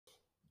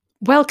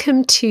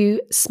Welcome to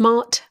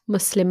Smart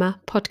Muslimah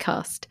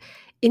podcast.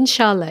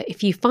 Inshallah,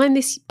 if you find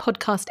this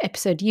podcast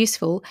episode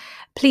useful,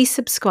 please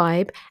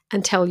subscribe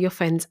and tell your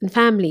friends and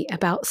family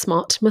about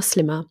Smart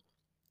Muslimah.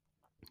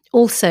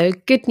 Also,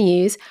 good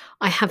news,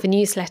 I have a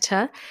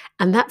newsletter,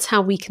 and that's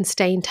how we can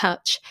stay in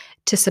touch.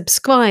 To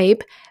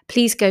subscribe,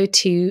 please go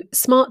to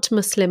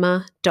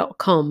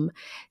smartmuslimah.com.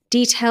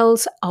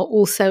 Details are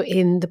also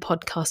in the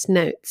podcast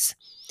notes.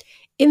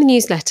 In the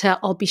newsletter,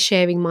 I'll be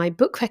sharing my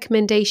book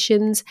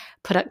recommendations,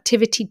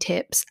 productivity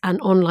tips,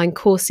 and online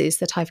courses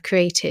that I've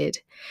created,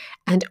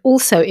 and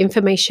also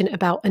information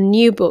about a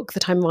new book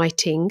that I'm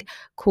writing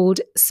called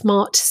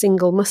Smart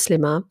Single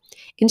Muslimah.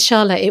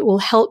 Inshallah, it will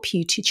help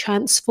you to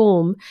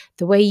transform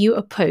the way you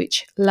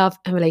approach love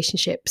and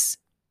relationships.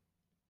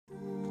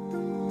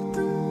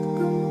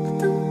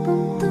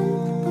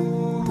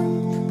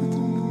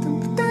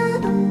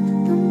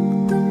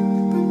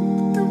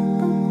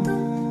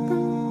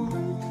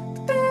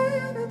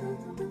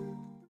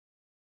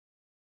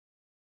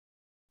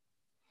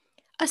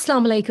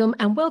 Assalamu alaikum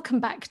and welcome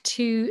back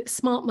to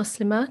Smart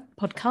Muslimah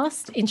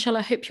podcast. Inshallah,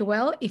 I hope you're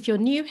well. If you're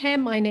new here,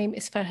 my name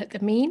is Farhat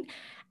Amin,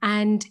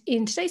 and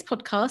in today's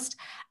podcast,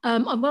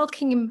 I'm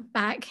welcoming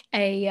back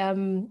a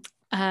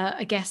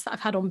guest that I've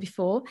had on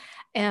before.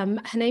 Her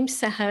name's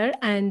Seher,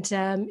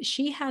 and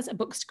she has a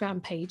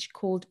Bookstagram page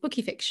called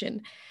Bookie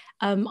Fiction.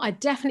 I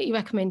definitely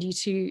recommend you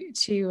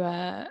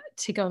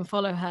to go and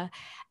follow her.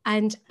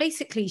 And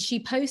basically, she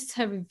posts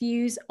her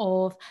reviews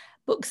of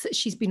books that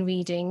she's been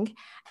reading.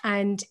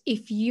 And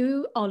if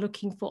you are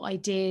looking for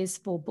ideas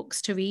for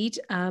books to read,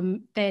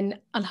 then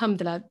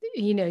alhamdulillah,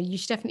 you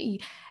should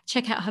definitely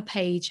check out her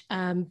page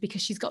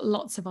because she's got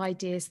lots of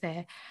ideas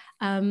there.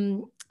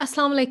 Assalamu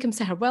alaikum,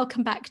 Seher.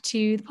 Welcome back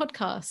to the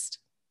podcast.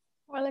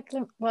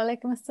 Walaikum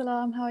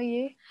assalam. How are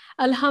you?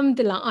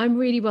 Alhamdulillah, I'm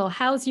really well.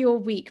 How's your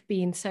week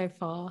been so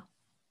far?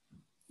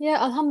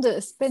 Yeah, alhamdulillah,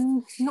 it's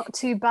been not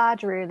too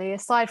bad really,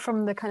 aside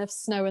from the kind of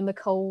snow and the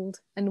cold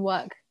and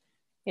work.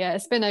 Yeah,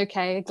 it's been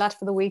okay. Glad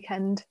for the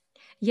weekend.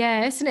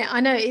 Yeah, isn't it? I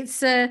know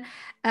it's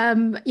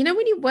when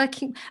you're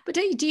working, but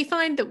do you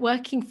find that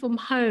working from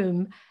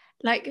home,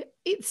 like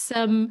it's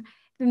in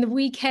the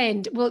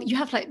weekend, well, you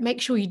have make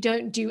sure you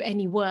don't do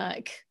any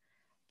work.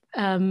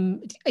 Do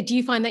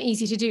you find that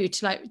easy to do,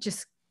 to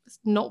just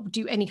not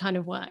do any kind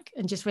of work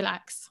and just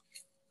relax?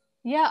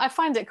 Yeah, I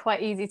find it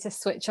quite easy to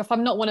switch off.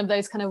 I'm not one of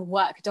those kind of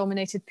work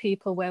dominated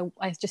people where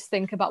I just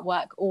think about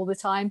work all the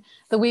time.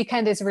 The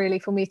weekend is really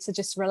for me to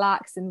just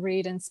relax and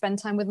read and spend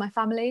time with my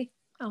family.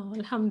 Oh,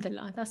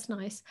 alhamdulillah, that's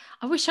nice.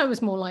 I wish I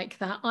was more like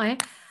that. I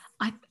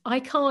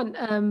can't,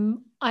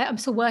 I'm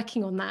still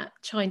working on that,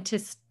 trying to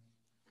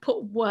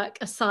put work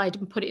aside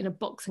and put it in a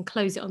box and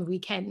close it on the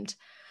weekend.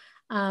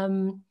 I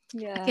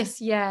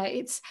guess,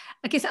 I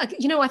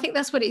think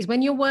that's what it is.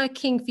 When you're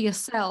working for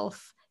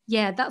yourself,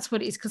 yeah, that's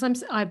what it is.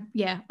 Because I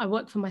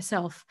work for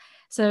myself.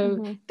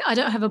 So I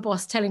don't have a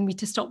boss telling me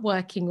to stop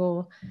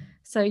working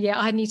so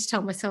I need to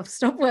tell myself to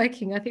stop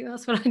working. I think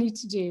that's what I need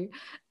to do.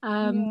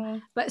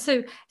 But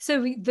so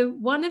the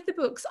one of the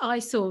books I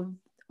saw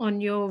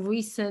on your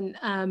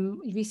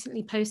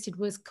recently posted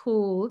was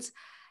called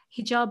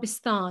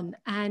Hijabistan,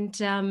 and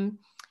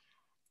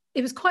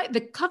it was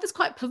the cover's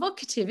quite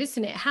provocative,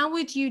 isn't it? How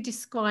would you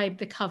describe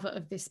the cover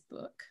of this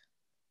book?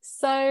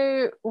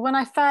 So when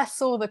I first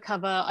saw the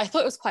cover, I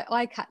thought it was quite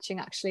eye-catching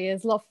actually.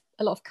 There's a lot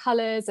of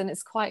colours and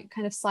it's quite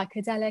kind of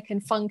psychedelic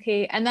and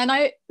funky. And then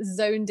I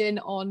zoned in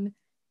on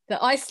the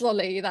ice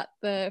lolly that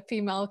the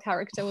female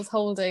character was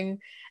holding.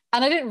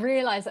 And I didn't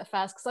realise at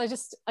first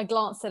because I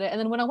glanced at it. And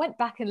then when I went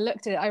back and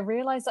looked at it, I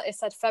realised that it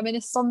said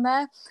feminists on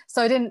there.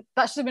 So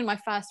that should have been my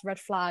first red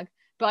flag,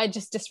 but I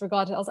just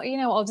disregarded it. I was like,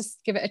 I'll just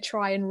give it a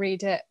try and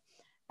read it.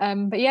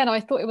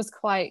 I thought it was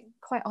quite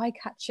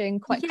eye-catching,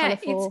 quite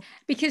colourful.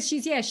 Because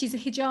she's a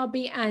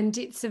hijabi, and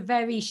she's a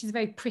very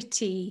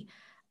pretty,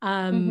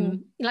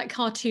 like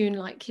cartoon,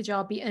 like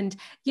hijabi. And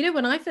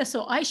when I first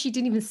saw, I actually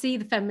didn't even see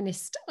the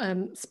feminist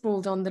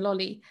sprawled on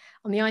the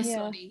ice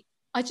lolly.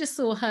 I just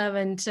saw her,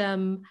 and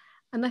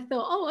I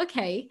thought, oh,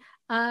 okay.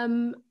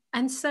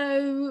 And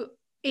so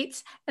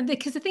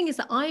because the thing is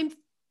that I've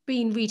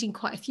been reading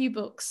quite a few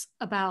books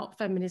about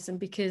feminism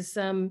because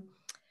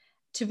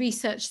to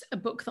research a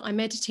book that I'm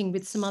editing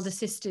with some other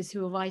sisters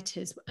who are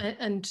writers,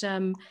 and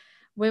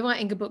we're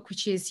writing a book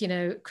which is,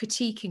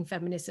 critiquing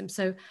feminism.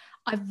 So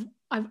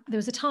there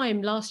was a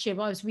time last year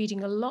where I was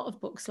reading a lot of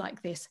books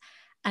like this,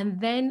 and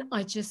then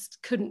I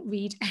just couldn't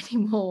read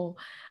anymore.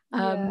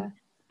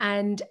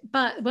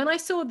 But when I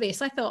saw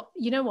this, I thought,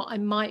 you know what, I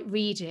might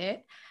read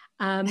it.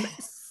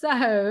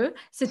 So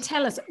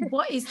tell us,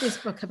 what is this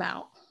book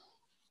about?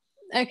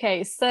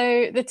 Okay,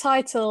 so the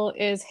title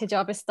is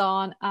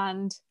Hijabistan,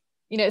 and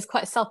it's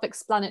quite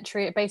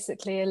self-explanatory. It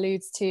basically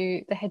alludes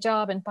to the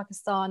hijab in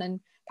Pakistan and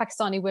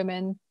Pakistani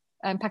women,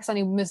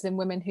 Pakistani Muslim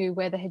women who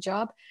wear the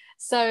hijab.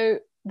 So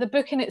the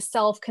book in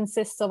itself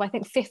consists of, I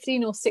think,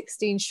 15 or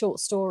 16 short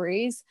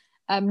stories.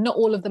 Not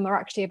all of them are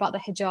actually about the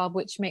hijab,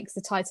 which makes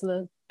the title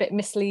a bit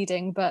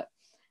misleading, but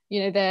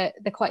they're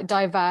quite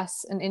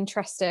diverse and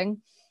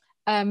interesting.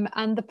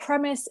 And the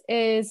premise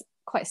is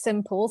quite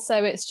simple.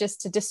 So it's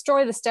just to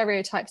destroy the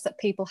stereotypes that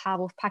people have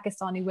of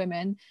Pakistani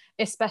women,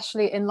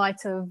 especially in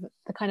light of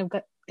the kind of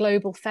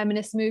global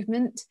feminist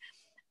movement.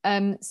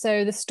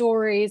 So the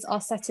stories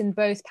are set in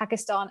both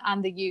Pakistan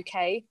and the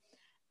UK.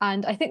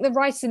 And I think the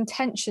writer's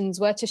intentions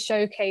were to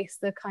showcase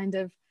the kind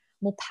of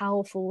more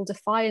powerful,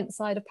 defiant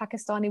side of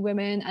Pakistani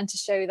women, and to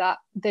show that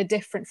they're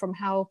different from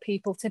how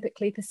people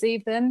typically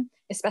perceive them,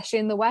 especially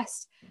in the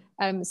West.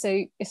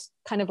 So it's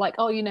kind of like,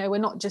 oh, you know, we're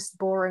not just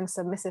boring,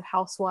 submissive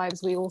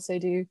housewives, we also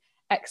do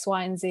X,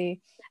 Y, and Z.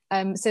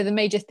 So the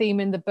major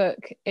theme in the book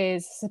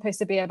is supposed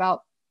to be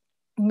about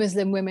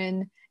Muslim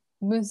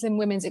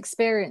women's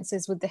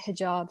experiences with the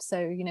hijab. So,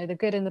 you know, the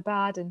good and the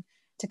bad, and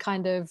to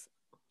kind of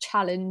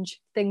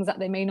challenge things that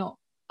they may not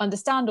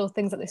understand or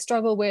things that they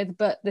struggle with.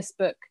 But this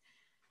book,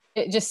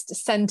 it just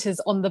centers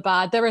on the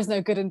bad. There is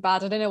no good and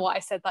bad. I don't know why I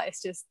said that.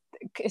 It's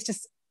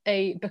just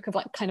a book of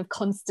like kind of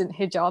constant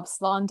hijab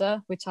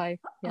slander, which was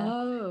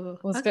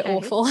a bit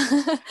awful.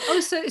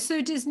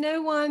 So does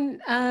no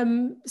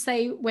one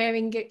say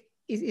wearing it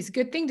is a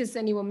good thing? Does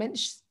anyone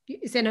mention,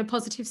 is there no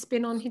positive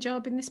spin on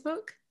hijab in this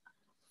book?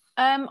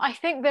 I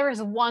think there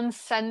is one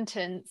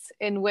sentence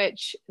in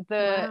which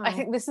I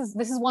think this is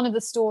one of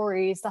the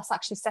stories that's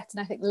actually set in,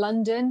 I think,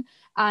 London,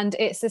 and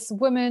it's this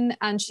woman,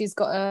 and she's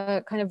got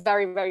a kind of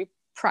very, very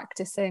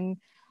practicing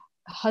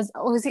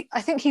husband.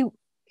 I think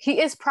he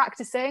is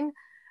practicing,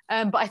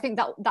 but I think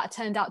that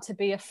turned out to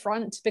be a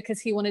front, because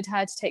he wanted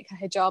her to take her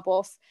hijab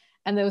off,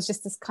 and there was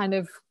just this kind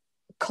of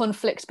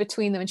conflict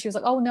between them, and she was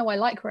like, oh no, I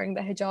like wearing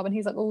the hijab, and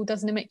he's like, oh,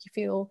 doesn't it make you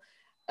feel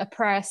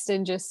oppressed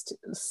and just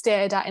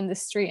stared at in the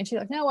street? And she's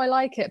like, no, I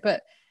like it.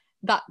 But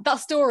that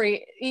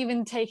story,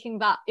 even taking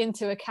that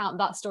into account,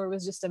 that story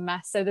was just a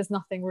mess. So there's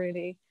nothing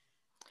really,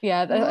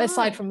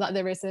 aside from that,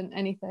 there isn't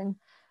anything.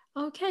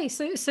 Okay,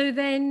 so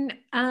then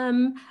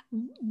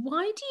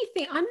why do you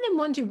think, I'm then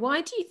wondering,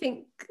 why do you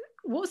think,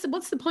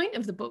 what's the point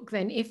of the book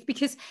then?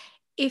 Because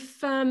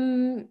it's,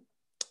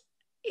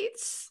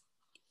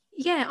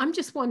 yeah, I'm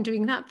just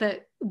wondering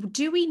that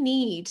do we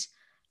need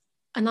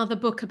another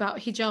book about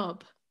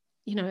hijab?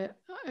 You know,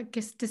 I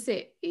guess, does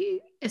it,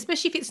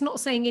 especially if it's not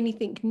saying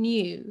anything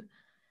new,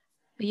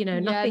 you know,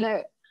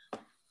 nothing.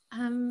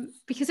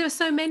 Because there are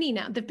so many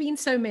now. There've been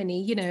so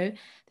many, you know,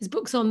 there's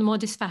books on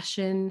modest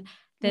fashion,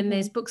 then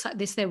there's books like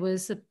this. There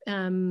was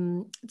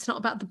it's not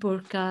about the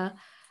burqa.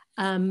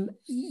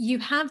 You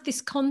have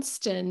this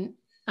constant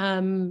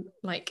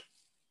like,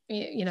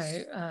 you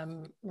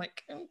know,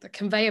 like the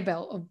conveyor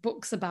belt of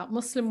books about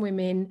Muslim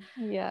women,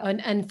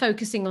 and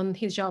focusing on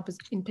hijab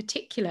in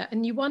particular,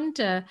 and you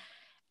wonder,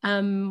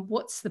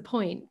 what's the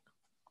point?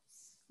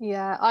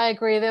 Yeah, I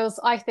agree.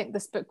 I think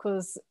this book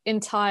was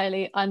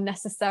entirely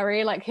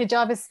unnecessary. Like,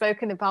 hijab is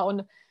spoken about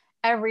on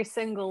every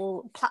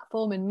single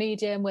platform and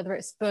medium, whether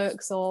it's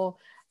books or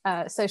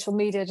social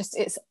media. Just,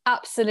 it's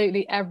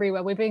absolutely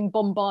everywhere. We're being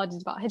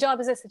bombarded about hijab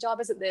is this,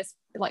 hijab isn't this,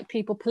 like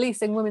people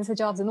policing women's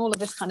hijabs and all of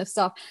this kind of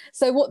stuff.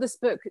 So what this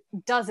book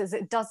does is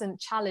it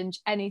doesn't challenge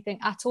anything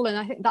at all, and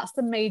I think that's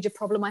the major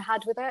problem I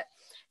had with it.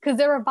 Because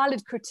there are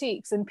valid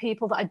critiques and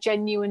people that are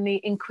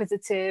genuinely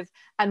inquisitive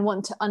and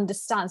want to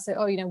understand. So,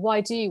 oh, you know, why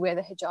do you wear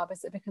the hijab?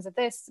 Is it because of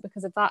this,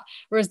 because of that?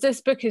 Whereas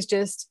this book is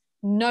just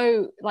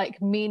no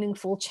like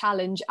meaningful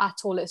challenge at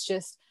all. It's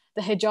just,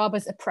 the hijab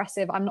is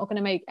oppressive. I'm not going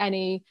to make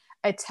any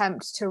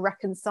attempt to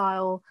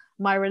reconcile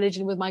my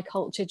religion with my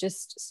culture.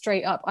 Just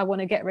straight up, I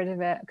want to get rid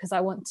of it because I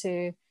want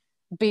to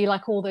be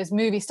like all those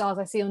movie stars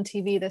I see on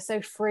TV. They're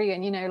so free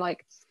and, you know,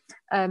 like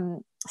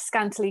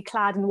scantily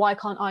clad, and why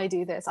can't I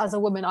do this? As a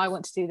woman, I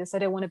want to do this. I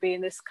don't want to be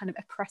in this kind of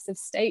oppressive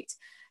state.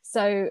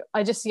 So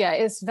I just,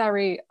 it's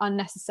very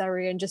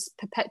unnecessary and just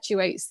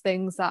perpetuates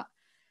things that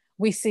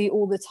we see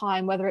all the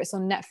time, whether it's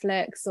on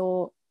Netflix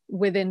or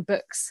within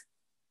books.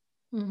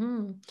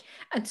 And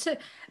so,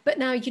 but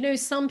now, you know,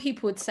 some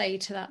people would say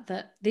to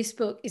that this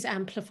book is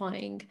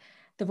amplifying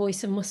the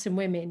voice of Muslim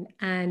women,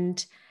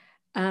 and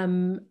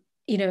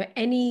you know,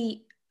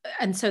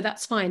 and so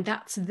that's fine.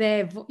 That's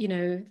their, you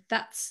know,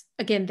 that's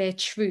again their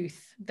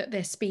truth that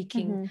they're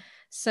speaking.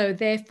 So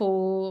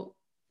therefore,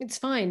 it's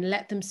fine.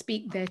 Let them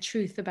speak their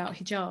truth about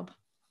hijab.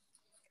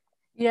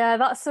 Yeah,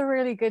 that's a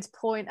really good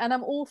point. And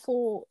I'm all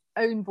for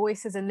own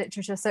voices in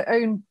literature. So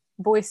own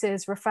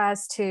voices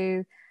refers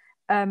to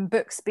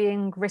books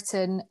being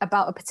written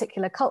about a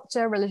particular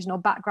culture, religion, or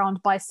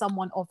background by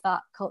someone of that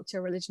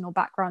culture, religion, or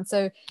background.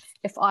 So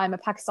if I'm a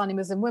Pakistani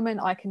Muslim woman,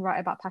 I can write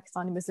about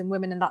Pakistani Muslim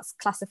women, and that's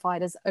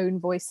classified as own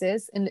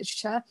voices in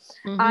literature.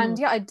 And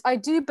I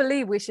do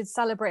believe we should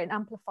celebrate and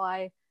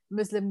amplify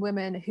Muslim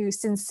women who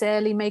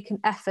sincerely make an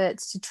effort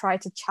to try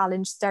to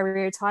challenge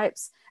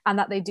stereotypes, and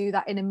that they do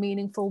that in a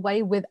meaningful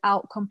way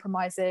without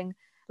compromising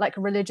like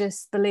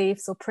religious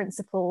beliefs or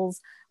principles.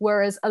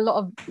 Whereas a lot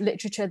of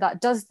literature that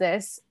does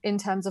this in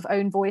terms of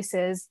own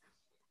voices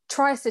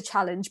tries to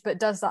challenge, but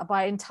does that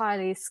by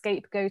entirely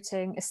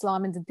scapegoating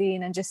Islam and the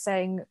Deen and just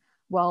saying,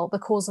 well, the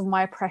cause of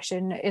my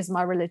oppression is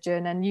my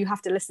religion, and you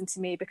have to listen to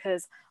me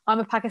because I'm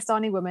a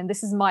Pakistani woman.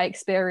 This is my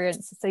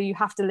experience, so you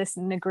have to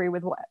listen and agree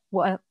with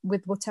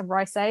with whatever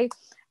I say.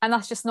 and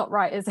that's just not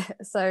right, is it?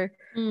 So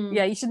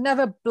yeah, you should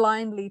never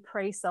blindly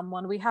praise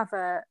someone. We have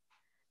a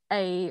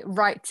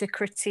right to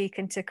critique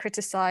and to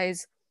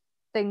criticize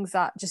things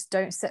that just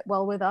don't sit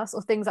well with us,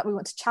 or things that we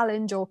want to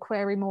challenge or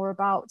query more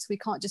about. We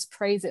can't just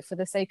praise it for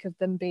the sake of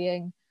them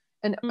being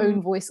an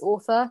own voice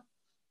author.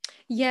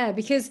 Yeah,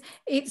 because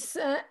it's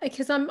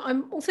because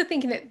I'm also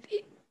thinking that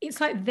it's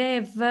like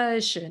their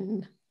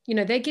version, you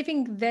know, they're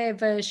giving their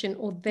version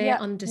or their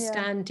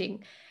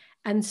understanding.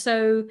 And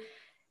so,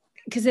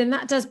 because then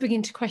that does bring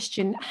into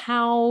question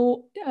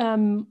how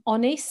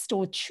honest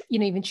or, you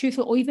know, even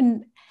truthful or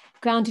even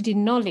grounded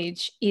in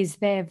knowledge is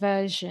their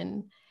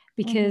version.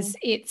 Because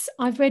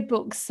I've read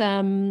books,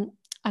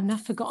 I've now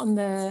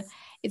forgotten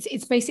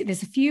it's basically,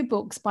 there's a few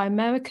books by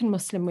American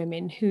Muslim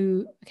women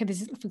who, okay,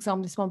 this is, for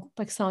example, this one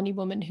Pakistani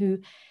woman who,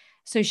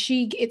 so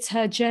it's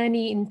her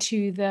journey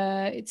into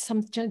it's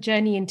some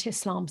journey into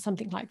Islam,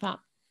 something like that.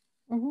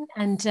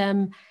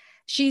 And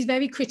she's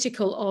very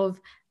critical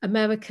of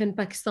American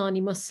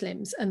Pakistani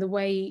Muslims and the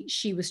way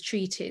she was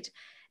treated.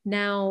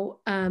 Now,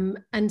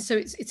 and so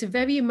it's a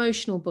very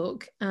emotional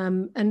book,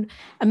 and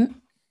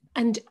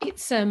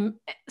it's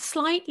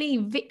slightly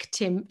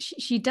victim.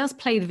 She does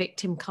play the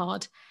victim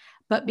card,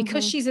 but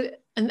because she's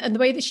and the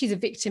way that she's a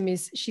victim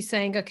is she's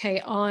saying,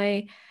 okay,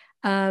 I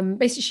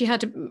basically she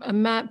had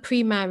a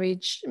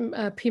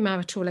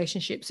premarital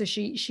relationship. So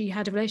she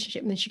had a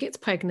relationship and then she gets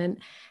pregnant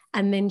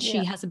and then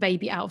she has a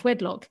baby out of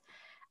wedlock.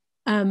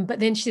 But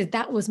then she said,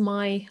 that was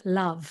my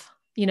love.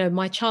 You know,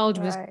 my child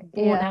was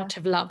born out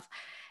of love.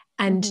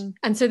 And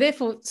so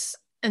therefore,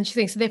 and she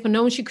thinks, so therefore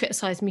no one should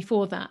criticize me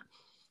for that.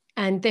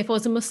 And therefore,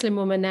 as a Muslim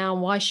woman now,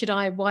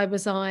 why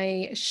was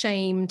I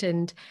shamed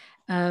and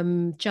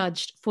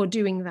judged for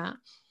doing that?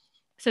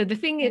 So the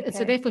thing is,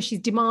 so therefore she's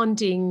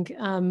demanding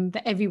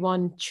that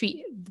everyone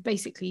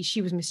basically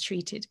she was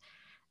mistreated.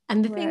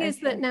 And the thing is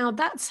that now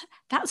that's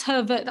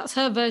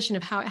her version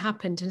of how it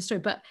happened in the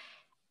story. But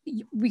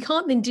we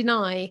can't then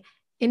deny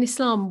in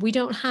Islam, we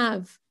don't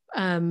have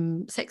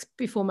sex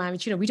before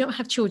marriage. You know, we don't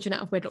have children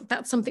out of wedlock.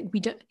 That's something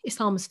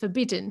Islam is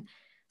forbidden.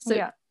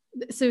 So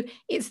so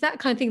it's that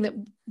kind of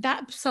thing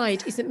that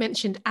side isn't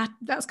mentioned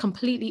that's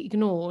completely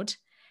ignored,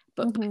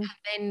 but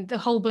then the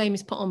whole blame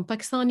is put on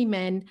Pakistani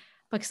men,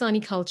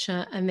 Pakistani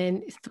culture, and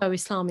then throw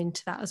Islam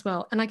into that as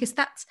well. And I guess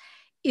that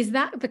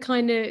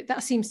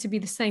seems to be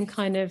the same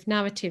kind of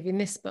narrative in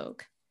this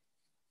book.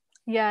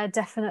 Yeah,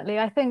 definitely.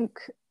 I think,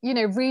 you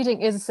know,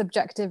 reading is a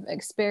subjective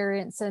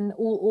experience and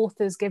all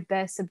authors give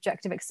their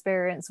subjective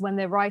experience when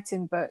they're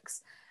writing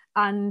books.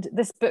 And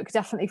this book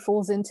definitely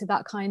falls into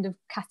that kind of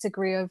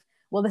category of,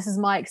 well, this is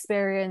my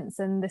experience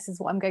and this is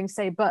what I'm going to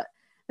say. But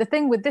the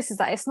thing with this is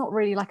that it's not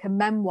really like a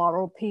memoir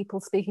or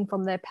people speaking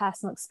from their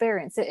personal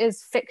experience. It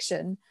is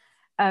fiction.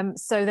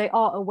 So they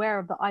are aware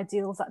of the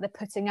ideals that they're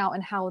putting out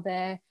and how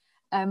they're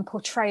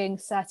portraying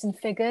certain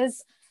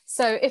figures.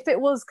 So if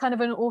it was kind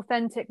of an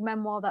authentic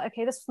memoir that,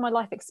 okay, this was my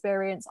life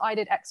experience, I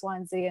did X, Y,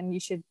 and Z, and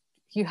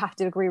you have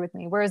to agree with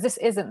me. Whereas this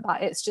isn't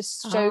that. It's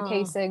just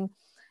showcasing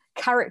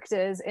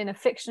characters in a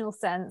fictional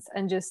sense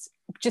and just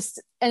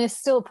and it's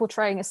still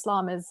portraying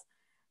Islam as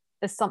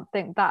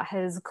something that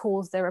has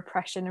caused their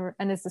oppression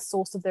and is the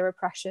source of their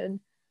oppression.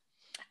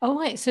 Oh,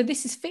 right. So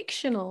this is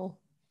fictional.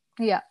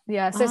 Yeah.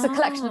 So it's a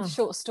collection of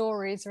short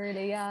stories,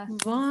 really. Yeah.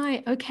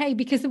 Right. Okay.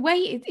 Because the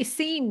way it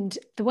seemed,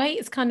 the way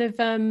it's kind of,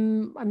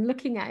 I'm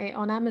looking at it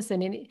on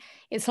Amazon, and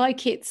it's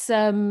like it's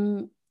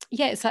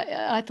it's like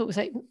I thought it was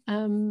like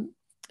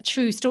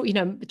true story, you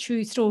know,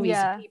 true stories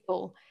of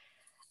people.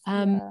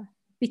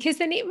 Because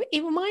then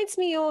it reminds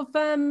me of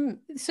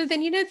so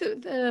then, you know,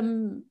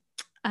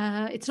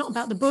 it's not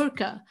about the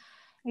burqa.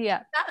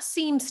 Yeah. That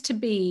seems to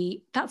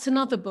be, that's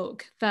another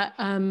book that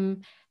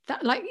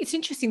that, like, it's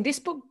interesting. This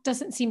book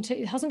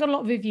it hasn't got a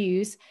lot of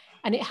reviews,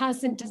 and it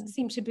doesn't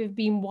seem to have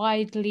been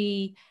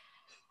widely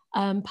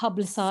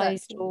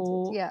publicized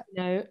or you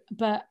know,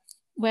 but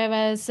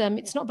whereas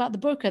it's not about the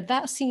burqa,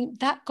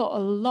 that got a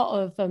lot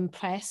of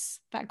press,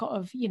 that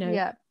got you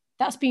know,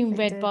 that's been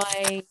read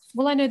by,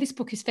 well, I know this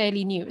book is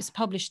fairly new. It was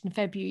published in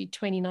February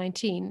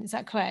 2019. Is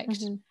that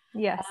correct?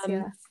 Yes.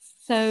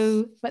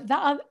 So, but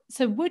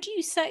so would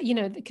you say, you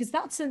know, because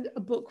that's a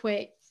book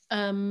where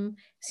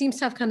seems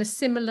to have kind of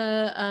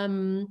similar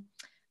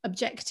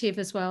objective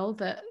as well,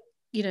 that,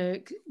 you know,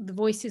 the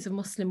voices of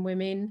Muslim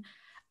women.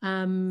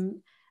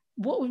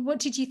 What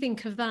did you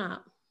think of that?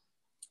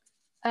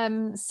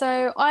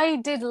 So I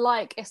did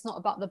like It's Not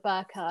About the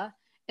Burqa,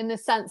 in the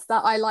sense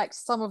that I liked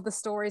some of the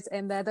stories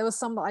in there. There was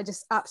some that I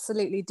just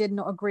absolutely did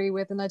not agree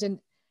with, and I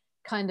didn't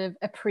kind of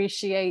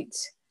appreciate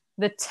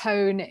the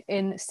tone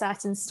in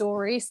certain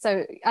stories.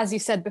 So as you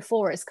said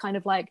before, it's kind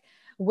of like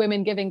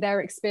women giving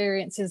their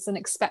experiences and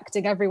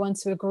expecting everyone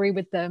to agree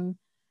with them,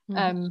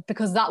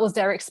 because that was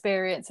their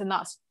experience, and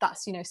that's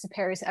you know,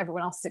 superior to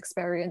everyone else's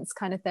experience,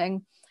 kind of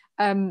thing.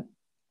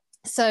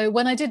 So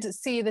when I did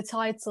see the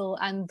title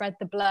and read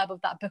the blurb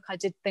of that book, I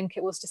did think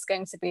it was just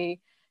going to be,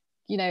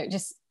 you know,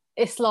 just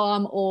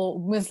Islam or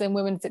Muslim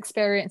women's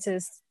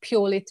experiences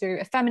purely through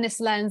a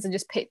feminist lens and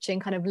just pitching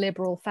kind of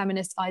liberal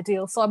feminist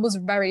ideals. So I was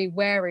very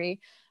wary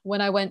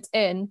when I went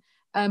in.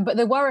 But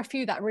there were a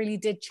few that really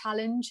did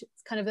challenge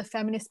kind of the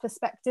feminist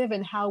perspective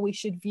and how we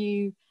should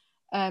view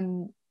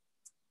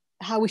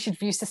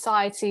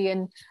society,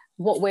 and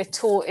what we're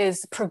taught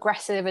is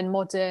progressive and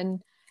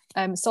modern.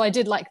 So I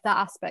did like that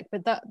aspect,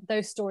 but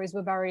those stories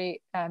were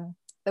very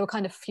they were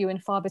kind of few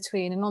and far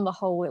between, and on the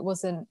whole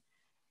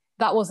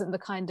that wasn't the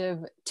kind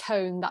of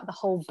tone that the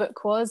whole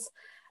book was.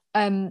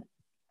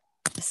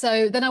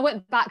 So then I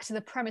went back to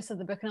the premise of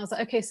the book and I was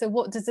like, okay, so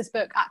what does this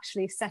book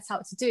actually set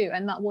out to do?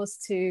 And that was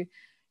to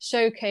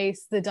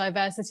showcase the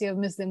diversity of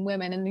Muslim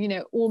women. And, you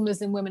know, all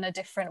Muslim women are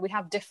different. We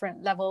have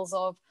different levels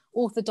of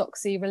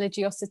orthodoxy,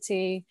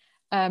 religiosity,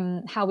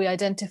 how we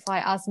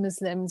identify as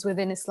Muslims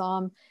within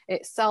Islam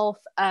itself.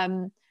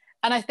 And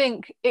I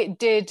think it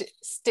did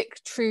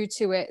stick true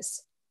to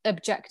its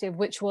objective,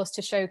 which was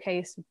to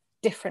showcase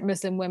different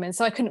Muslim women.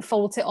 So I couldn't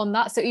fault it on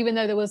that. So even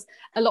though there was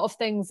a lot of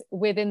things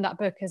within that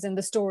book, as in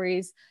the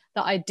stories,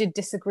 that I did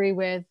disagree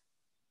with,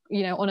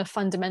 you know, on a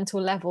fundamental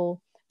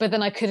level, but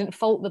then I couldn't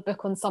fault the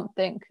book on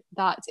something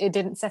that it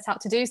didn't set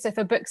out to do. So if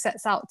a book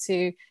sets out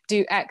to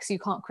do X, you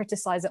can't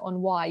criticize it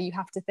on Y. You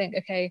have to think,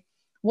 okay,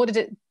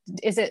 did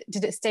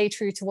it stay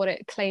true to what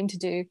it claimed to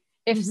do?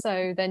 If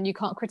so, then you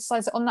can't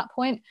criticize it on that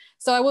point.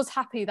 So I was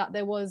happy that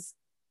there was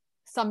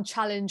some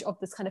challenge of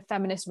this kind of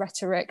feminist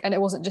rhetoric, and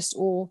it wasn't just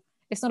all,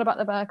 it's not about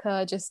the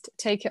burqa, just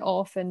take it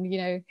off, and, you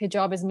know,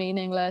 hijab is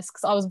meaningless,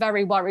 because I was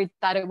very worried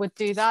that it would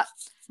do that.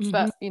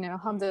 But, you know,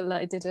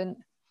 alhamdulillah, it didn't.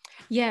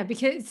 Yeah,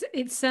 because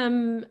it's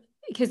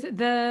because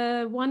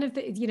the one of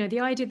the, you know, the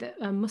idea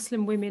that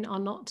Muslim women are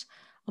not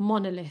a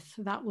monolith,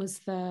 that was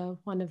the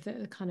one of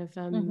the kind of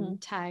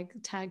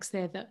tags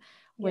there, that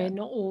we're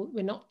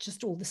not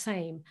just all the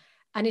same.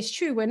 And it's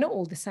true, we're not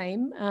all the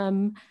same.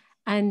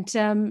 And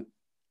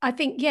I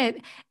think, yeah,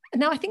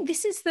 now I think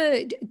this is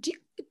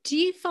do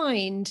you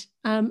find,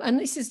 and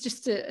this is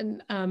just a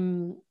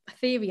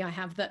theory I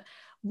have, that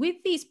with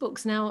these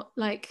books now,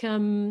 like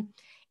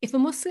if a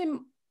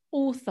Muslim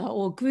author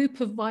or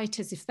group of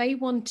writers, if they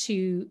want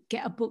to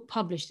get a book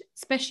published,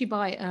 especially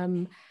by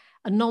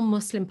a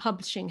non-Muslim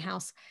publishing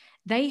house,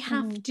 they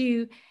have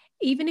to,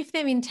 even if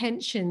their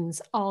intentions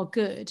are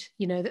good,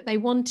 you know, that they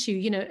want to,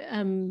 you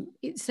know,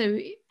 so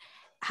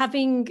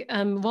having,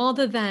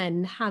 rather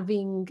than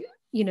having,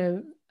 you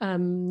know,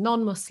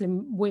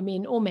 non-Muslim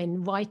women or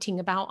men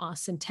writing about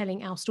us and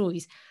telling our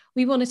stories,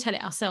 we want to tell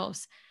it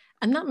ourselves.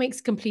 And that makes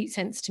complete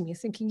sense to me. I was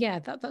thinking, yeah,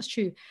 that's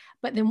true.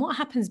 But then what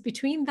happens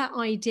between that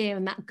idea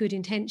and that good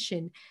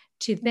intention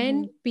to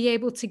then be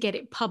able to get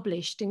it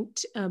published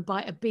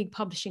by a big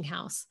publishing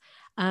house?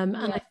 And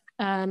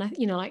I,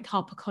 you know, like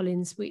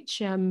HarperCollins,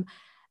 which, you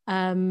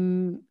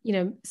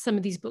know, some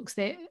of these books,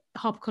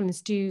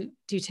 HarperCollins do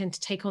tend to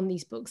take on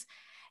these books.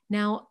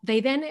 Now, they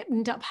then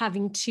end up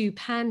having to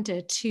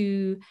pander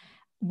to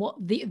what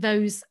the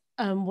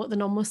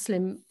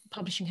non-Muslim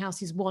publishing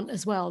houses want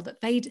as well,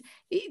 that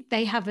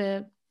they have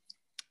a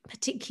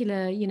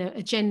particular, you know,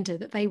 agenda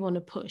that they want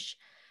to push.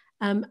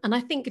 And I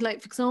think,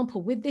 like, for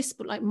example, with this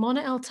book, like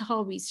Mona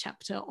El-Tahawi's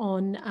chapter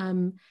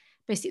on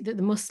basically that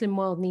the Muslim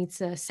world needs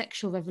a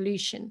sexual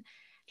revolution,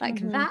 like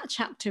that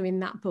chapter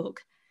in that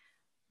book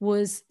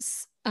was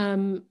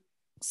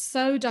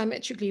so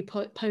diametrically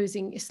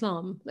opposing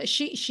Islam. Like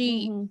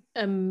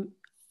I'm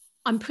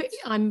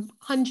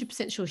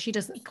 100% sure she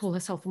doesn't call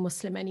herself a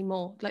Muslim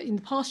anymore. Like in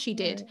the past she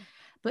did,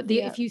 but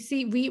if you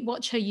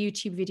watch her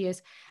YouTube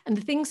videos, and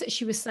the things that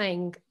she was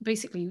saying,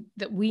 basically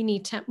that we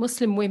need to,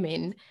 Muslim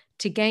women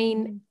to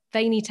gain,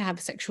 they need to have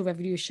a sexual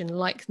revolution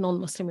like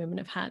non-Muslim women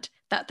have had.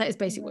 That is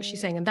basically what she's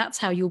saying, and that's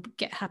how you'll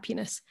get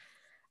happiness.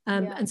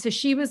 And so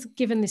she was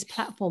given this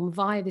platform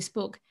via this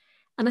book,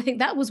 and I think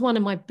that was one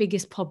of my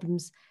biggest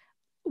problems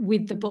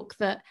with the book.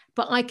 But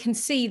I can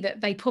see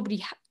that they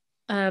probably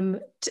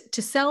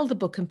to sell the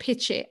book and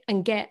pitch it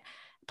and get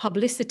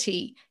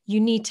publicity, you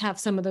need to have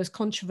some of those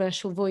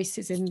controversial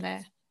voices in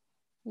there.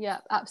 Yeah,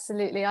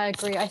 absolutely, I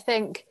agree. I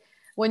think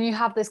when you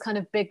have this kind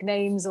of big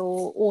names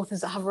or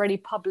authors that have already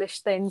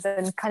published things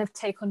and kind of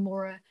take on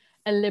more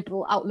a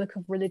liberal outlook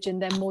of religion,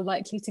 they're more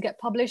likely to get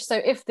published. So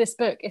if this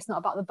book, It's Not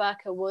About the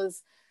Burqa,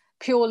 was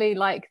purely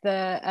like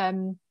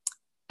the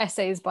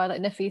essays by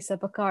like Nafisa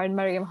Bakar and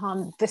Maryam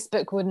Khan, this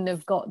book wouldn't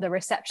have got the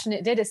reception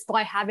it did. It's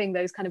by having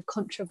those kind of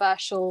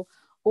controversial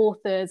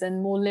authors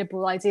and more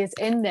liberal ideas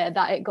in there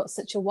that it got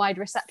such a wide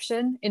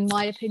reception, in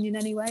my opinion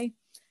anyway.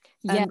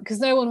 Because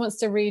no one wants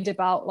to read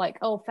about like,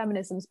 oh,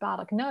 feminism's bad.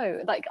 Like, no,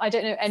 like I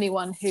don't know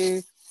anyone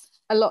who,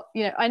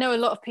 I know a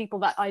lot of people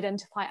that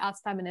identify as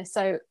feminists,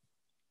 so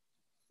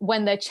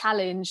when they're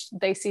challenged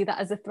they see that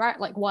as a threat.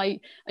 Like,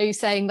 why are you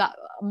saying that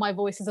my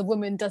voice as a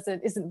woman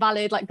isn't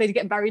valid? Like, they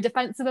get very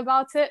defensive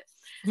about it.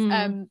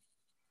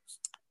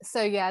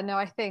 So yeah, no,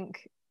 I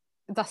think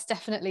that's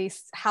definitely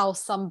how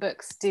some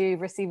books do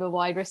receive a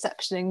wide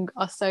reception and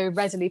are so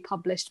readily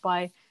published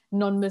by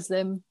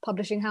non-Muslim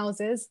publishing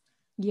houses.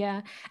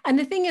 Yeah, and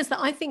the thing is that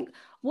I think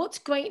what's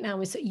great now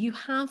is that you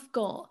have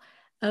got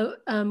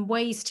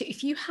ways to,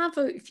 if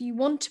you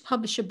want to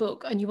publish a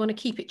book and you want to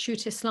keep it true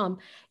to Islam,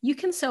 you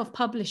can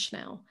self-publish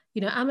now.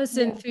 You know,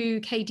 Amazon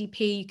through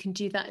KDP, you can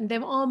do that. And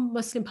there are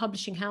Muslim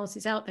publishing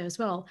houses out there as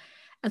well.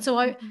 And so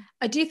I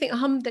do think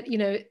that, you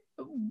know,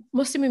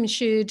 Muslim women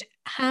should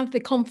have the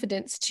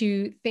confidence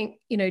to think,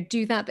 you know,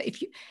 do that. But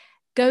if you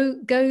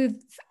go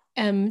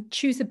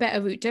choose a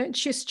better route, don't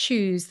just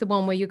choose the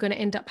one where you're going to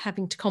end up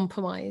having to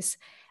compromise,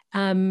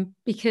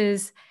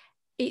 because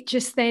it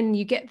just, then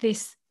you get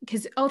this,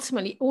 because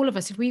ultimately all of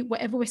us, if we,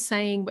 whatever we're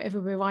saying,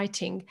 whatever we're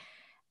writing,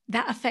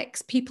 that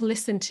affects people.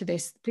 Listen to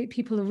this,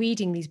 people are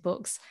reading these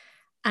books,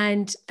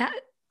 and that,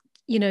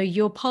 you know, if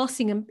you're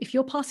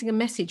passing a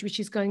message which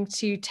is going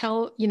to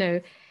tell, you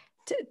know,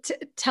 to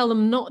tell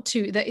them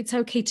that it's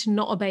okay to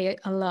not obey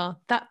Allah.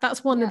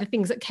 That's one of the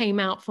things that came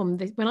out from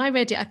this. When I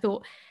read it, I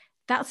thought,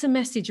 that's a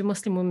message a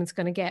Muslim woman's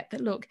going to get,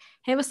 that look,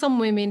 here are some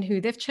women who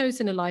they've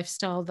chosen a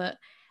lifestyle that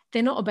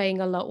they're not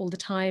obeying Allah all the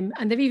time.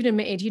 And they've even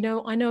admitted, you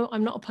know, I know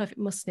I'm not a perfect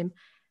Muslim,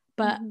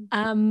 but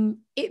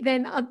it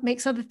then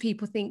makes other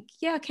people think,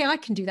 yeah, okay, I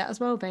can do that as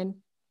well then.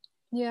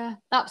 Yeah,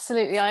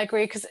 absolutely. I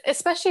agree. Because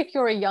especially if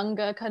you're a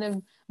younger kind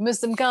of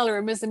Muslim girl or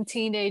a Muslim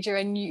teenager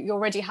and you're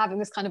already having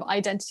this kind of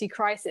identity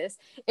crisis,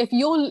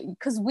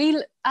 because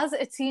as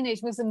a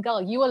teenage Muslim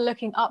girl, you are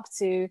looking up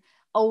to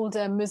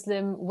older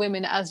Muslim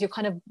women as your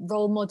kind of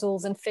role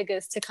models and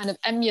figures to kind of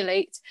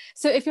emulate.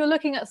 So if you're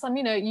looking at some,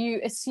 you know, you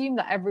assume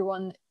that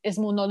everyone is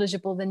more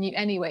knowledgeable than you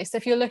anyway. So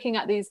if you're looking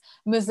at these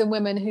Muslim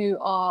women who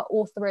are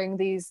authoring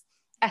these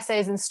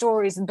essays and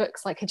stories and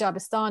books like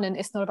Hijabistan and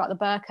It's Not About the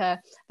Burqa,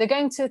 they're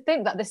going to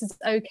think that this is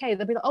okay.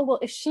 They'll be like, oh, well,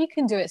 if she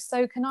can do it,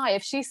 so can I.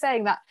 If she's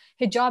saying that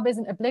hijab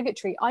isn't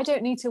obligatory, I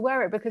don't need to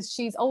wear it because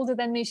she's older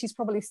than me, she's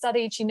probably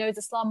studied, she knows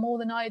Islam more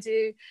than I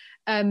do.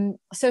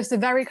 So it's a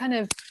very kind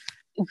of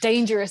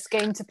dangerous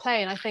game to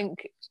play. And I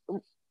think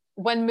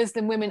when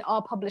Muslim women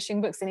are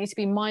publishing books, they need to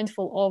be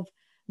mindful of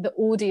the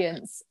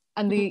audience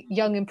and the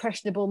young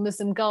impressionable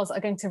Muslim girls that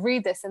are going to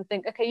read this and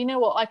think, okay, you know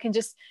what, I can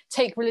just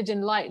take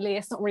religion lightly,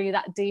 it's not really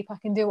that deep, I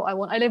can do what I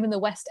want, I live in the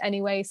West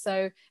anyway,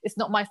 so it's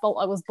not my fault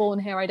I was born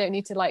here, I don't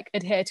need to like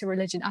adhere to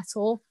religion at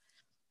all.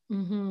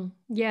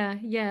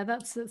 Yeah,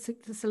 that's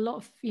a lot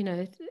of, you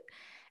know,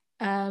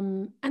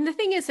 and the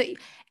thing is that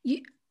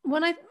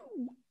when I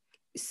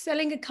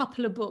selling a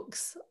couple of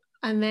books,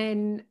 and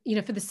then, you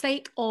know, for the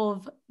sake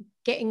of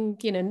getting,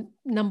 you know,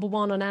 number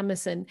one on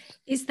Amazon,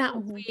 is that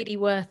really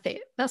worth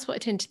it? That's what I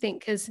tend to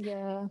think, because there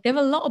are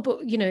a lot of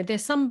books, you know,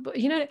 there's some,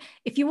 you know,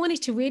 if you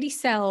wanted to really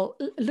sell,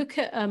 look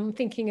at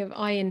thinking of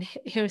Ayaan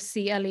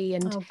Hirsi Ali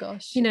and,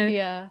 you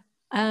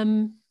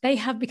know, they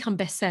have become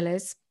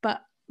bestsellers,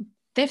 but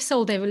they've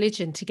sold their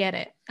religion to get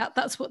it.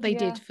 That's what they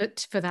did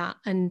for that.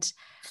 And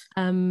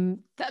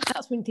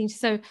that's one thing.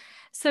 So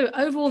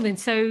overall then,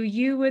 so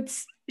you would,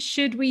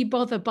 should we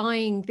bother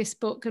buying this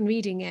book and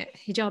reading it,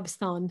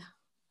 Hijabistan?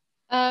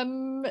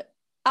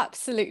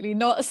 Absolutely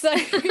not. So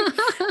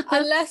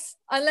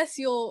unless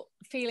you're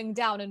feeling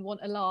down and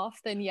want a laugh,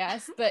 then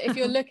yes. But if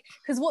you're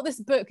because what this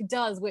book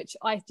does, which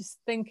I just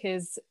think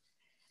is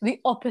the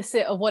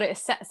opposite of what it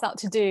sets out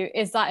to do,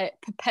 is that it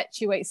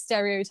perpetuates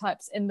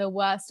stereotypes in the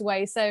worst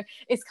way. So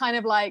it's kind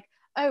of like,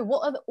 oh,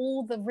 what are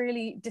all the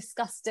really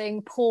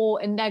disgusting, poor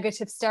and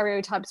negative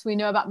stereotypes we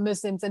know about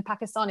Muslims and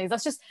Pakistanis?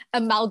 Let's just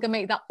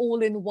amalgamate that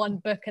all in one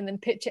book and then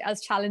pitch it as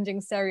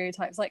challenging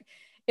stereotypes. Like,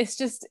 it's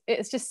just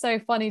so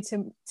funny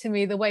to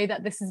me the way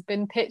that this has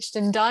been pitched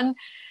and done.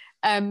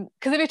 Because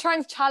if you're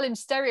trying to challenge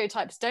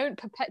stereotypes, don't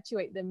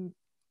perpetuate them,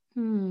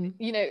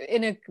 you know,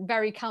 in a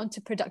very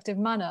counterproductive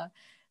manner.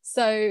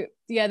 So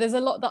yeah, there's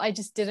a lot that I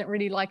just didn't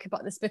really like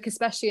about this book,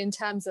 especially in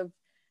terms of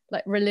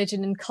like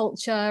religion and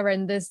culture,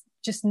 and there's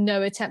just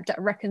no attempt at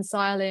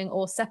reconciling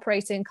or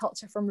separating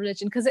culture from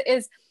religion, because it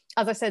is,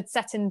 as I said,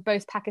 set in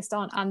both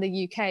Pakistan and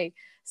the UK.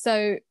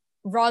 So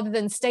rather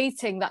than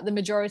stating that the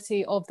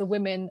majority of the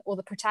women or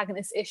the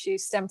protagonist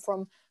issues stem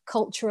from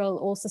cultural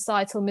or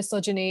societal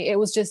misogyny, it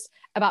was just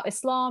about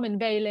Islam and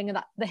veiling, and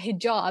that the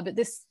hijab,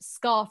 this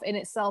scarf in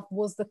itself,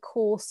 was the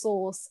core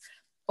source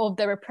of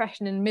their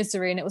oppression and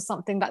misery, and it was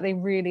something that they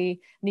really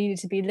needed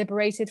to be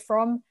liberated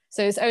from.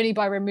 So it's only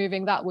by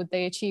removing that would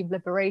they achieve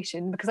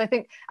liberation, because I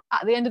think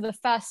at the end of the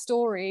first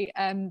story,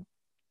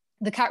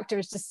 the character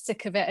is just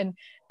sick of it, and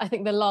I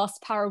think the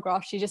last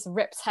paragraph, she just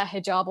rips her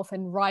hijab off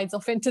and rides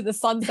off into the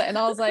sunset, and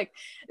I was like,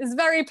 it's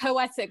very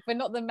poetic, but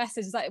not the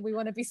message that we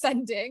want to be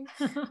sending.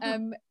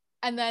 And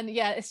then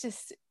it's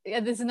just,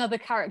 there's another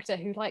character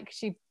who, like,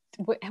 she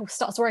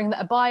starts wearing the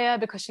abaya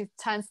because she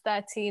turns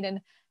 13 and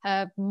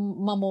her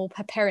mum or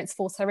her parents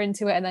force her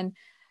into it, and then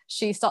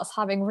she starts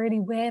having really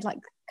weird,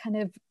 like, kind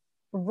of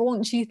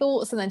raunchy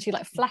thoughts, and then she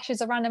like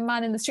flashes around a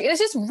man in the street. It's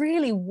just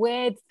really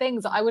weird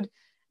things that I would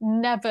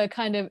never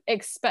kind of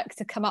expect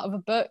to come out of a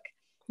book.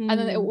 And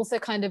then it also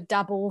kind of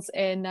dabbles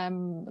in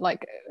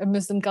like a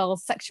Muslim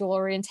girl's sexual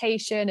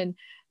orientation and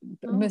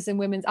Muslim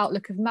women's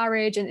outlook of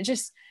marriage, and it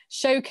just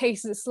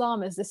showcases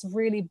Islam as this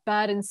really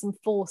burdensome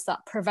force that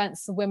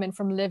prevents women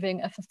from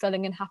living a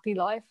fulfilling and happy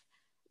life,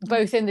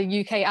 both in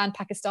the UK and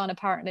Pakistan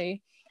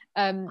apparently.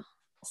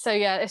 So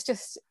yeah, it's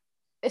just,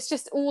 it's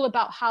just all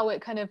about how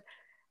it kind of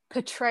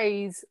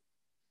portrays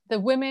the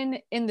women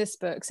in this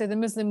book, so the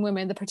Muslim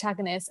women, the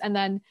protagonists, and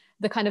then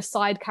the kind of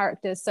side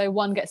characters. So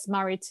one gets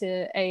married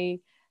to a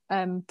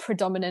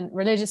predominant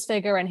religious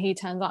figure, and he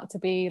turns out to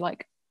be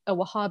like a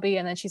Wahhabi,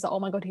 and then she's like, oh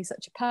my god, he's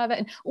such a pervert,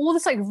 and all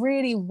this like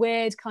really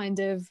weird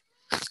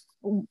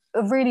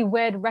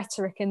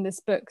rhetoric in this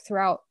book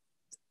throughout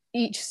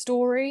each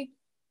story.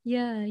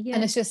 Yeah.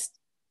 And it's just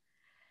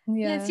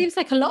it seems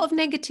like a lot of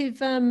negative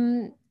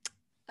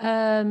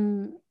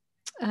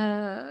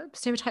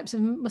stereotypes of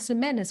Muslim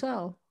men as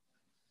well.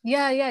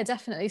 Yeah,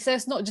 definitely. So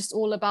it's not just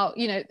all about,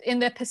 you know, in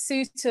their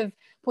pursuit of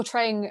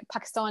portraying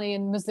Pakistani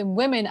and Muslim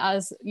women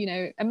as, you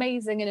know,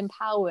 amazing and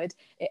empowered,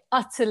 it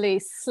utterly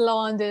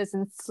slanders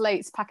and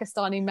slates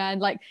Pakistani men.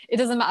 Like, it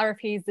doesn't matter if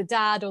he's the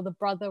dad or the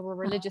brother or a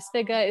religious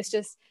figure. It's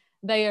just,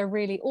 they are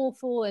really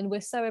awful and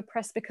we're so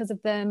oppressed because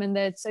of them, and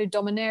they're so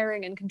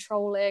domineering and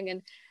controlling,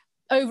 and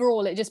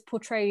overall it just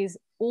portrays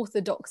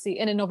orthodoxy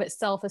in and of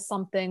itself as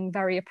something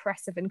very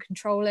oppressive and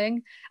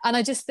controlling. And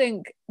I just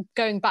think,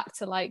 going back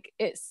to like,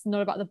 it's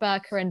not about the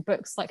burqa and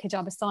books like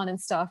Hijabistan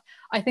and stuff,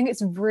 I think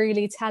it's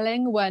really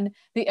telling when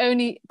the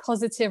only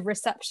positive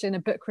reception a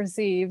book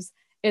receives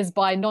is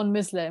by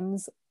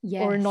non-Muslims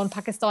or a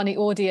non-Pakistani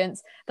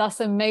audience.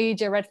 That's a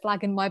major red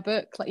flag in my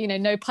book, like, you know,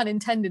 no pun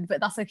intended, but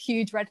that's a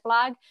huge red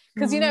flag,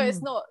 because you know,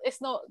 it's not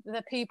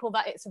the people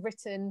that it's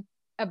written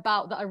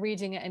about that are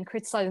reading it and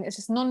criticizing. It's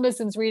just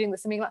non-Muslims reading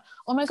this and being like,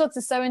 oh my god, this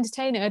is so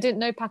entertaining, I didn't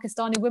know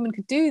Pakistani women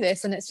could do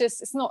this. And it's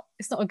not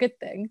a good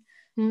thing.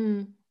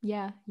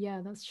 Yeah,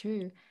 that's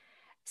true.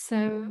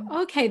 So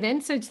okay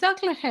then, so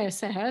Jazakallah khair,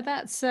 Seher,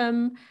 that's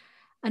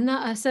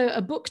so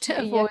a book to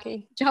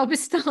avoid,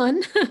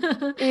 Hijabistan.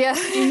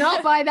 Do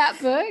not buy that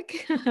book.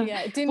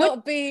 Do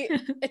not be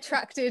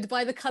attracted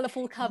by the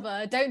colourful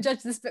cover. Don't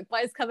judge this book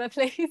by its cover,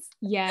 please.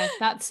 Yeah,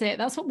 that's it.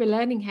 That's what we're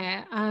learning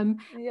here.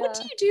 What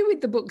do you do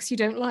with the books you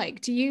don't like?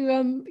 Do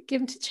you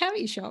give them to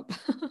charity shop?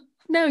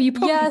 No, you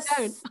probably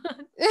don't.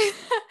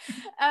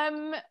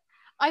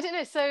 I don't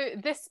know. So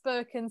this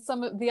book and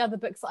some of the other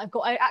books that I've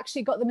got, I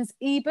actually got them as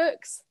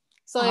ebooks.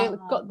 So I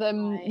got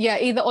them,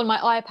 either on my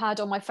iPad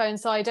or my phone.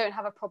 So I don't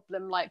have a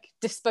problem like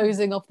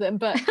disposing of them.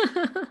 But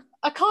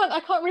I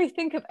can't really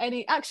think of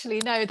any.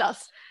 Actually, no,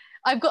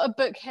 I've got a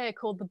book here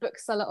called The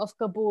Bookseller of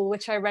Kabul,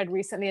 which I read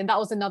recently, and that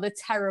was another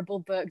terrible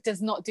book.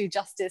 Does not do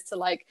justice to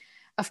like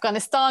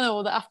Afghanistan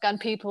or the Afghan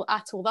people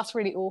at all. That's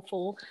really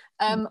awful.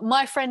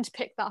 My friend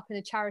picked that up in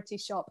a charity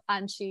shop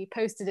and she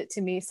posted it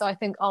to me. So I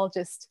think I'll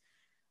just.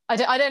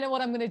 I don't know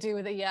what I'm going to do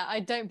with it yet. I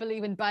don't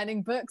believe in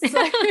burning books.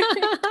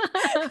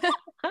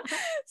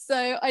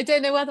 So I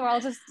don't know whether I'll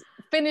just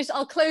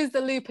I'll close the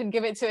loop and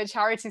give it to a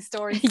charity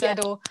store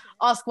instead, or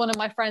ask one of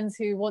my friends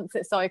who wants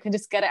it so I can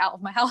just get it out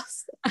of my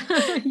house.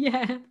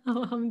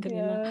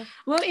 Alhamdulillah.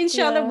 Well,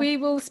 inshallah, we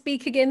will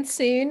speak again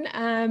soon.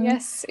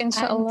 Yes,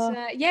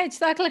 inshallah. And,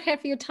 Jazakallah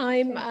khair for your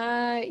time.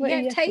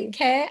 Take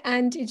care,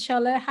 and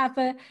inshallah have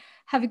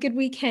a good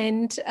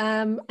weekend.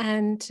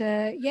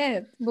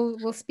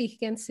 We'll speak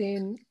again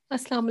soon.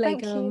 Assalamu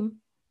alaikum.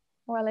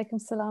 Wa alaikum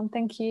salam.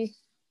 Thank you.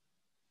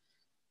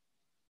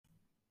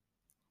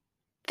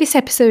 This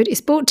episode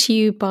is brought to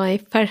you by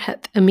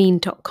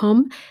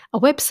farhatamin.com, a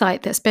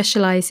website that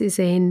specializes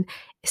in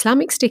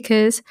Islamic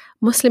stickers,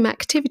 Muslim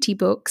activity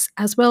books,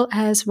 as well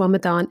as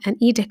Ramadan and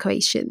Eid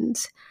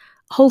decorations.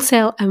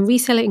 Wholesale and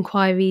reseller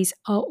inquiries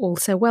are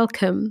also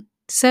welcome.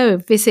 So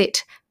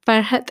visit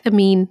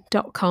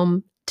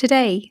farhatamin.com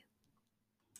today.